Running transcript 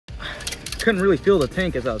couldn't really feel the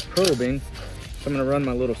tank as I was probing. So I'm gonna run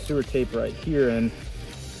my little sewer tape right here, and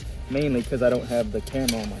mainly because I don't have the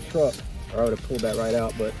camera on my truck, or I would have pulled that right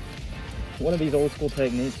out. But one of these old school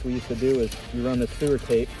techniques we used to do is you run the sewer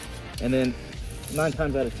tape, and then 9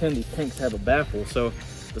 times out of 10 these tanks have a baffle. So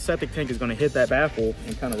the septic tank is going to hit that baffle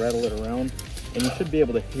and kind of rattle it around, and you should be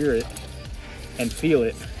able to hear it and feel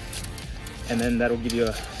it, and then that'll give you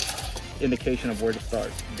a indication of where to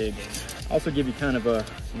start digging. Also give you kind of a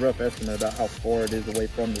rough estimate about how far it is away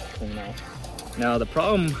from this clean out. Now the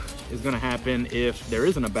problem is going to happen if there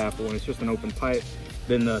isn't a baffle and it's just an open pipe,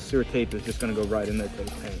 then the sewer tape is just going to go right in there to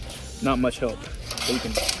the tank. Not much help. So you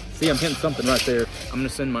can see I'm hitting something right there. I'm going to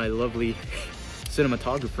send my lovely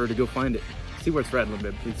cinematographer to go find it. See where it's rattling a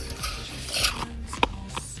bit, please.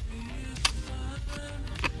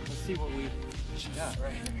 Let's see what we got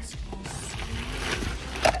right here.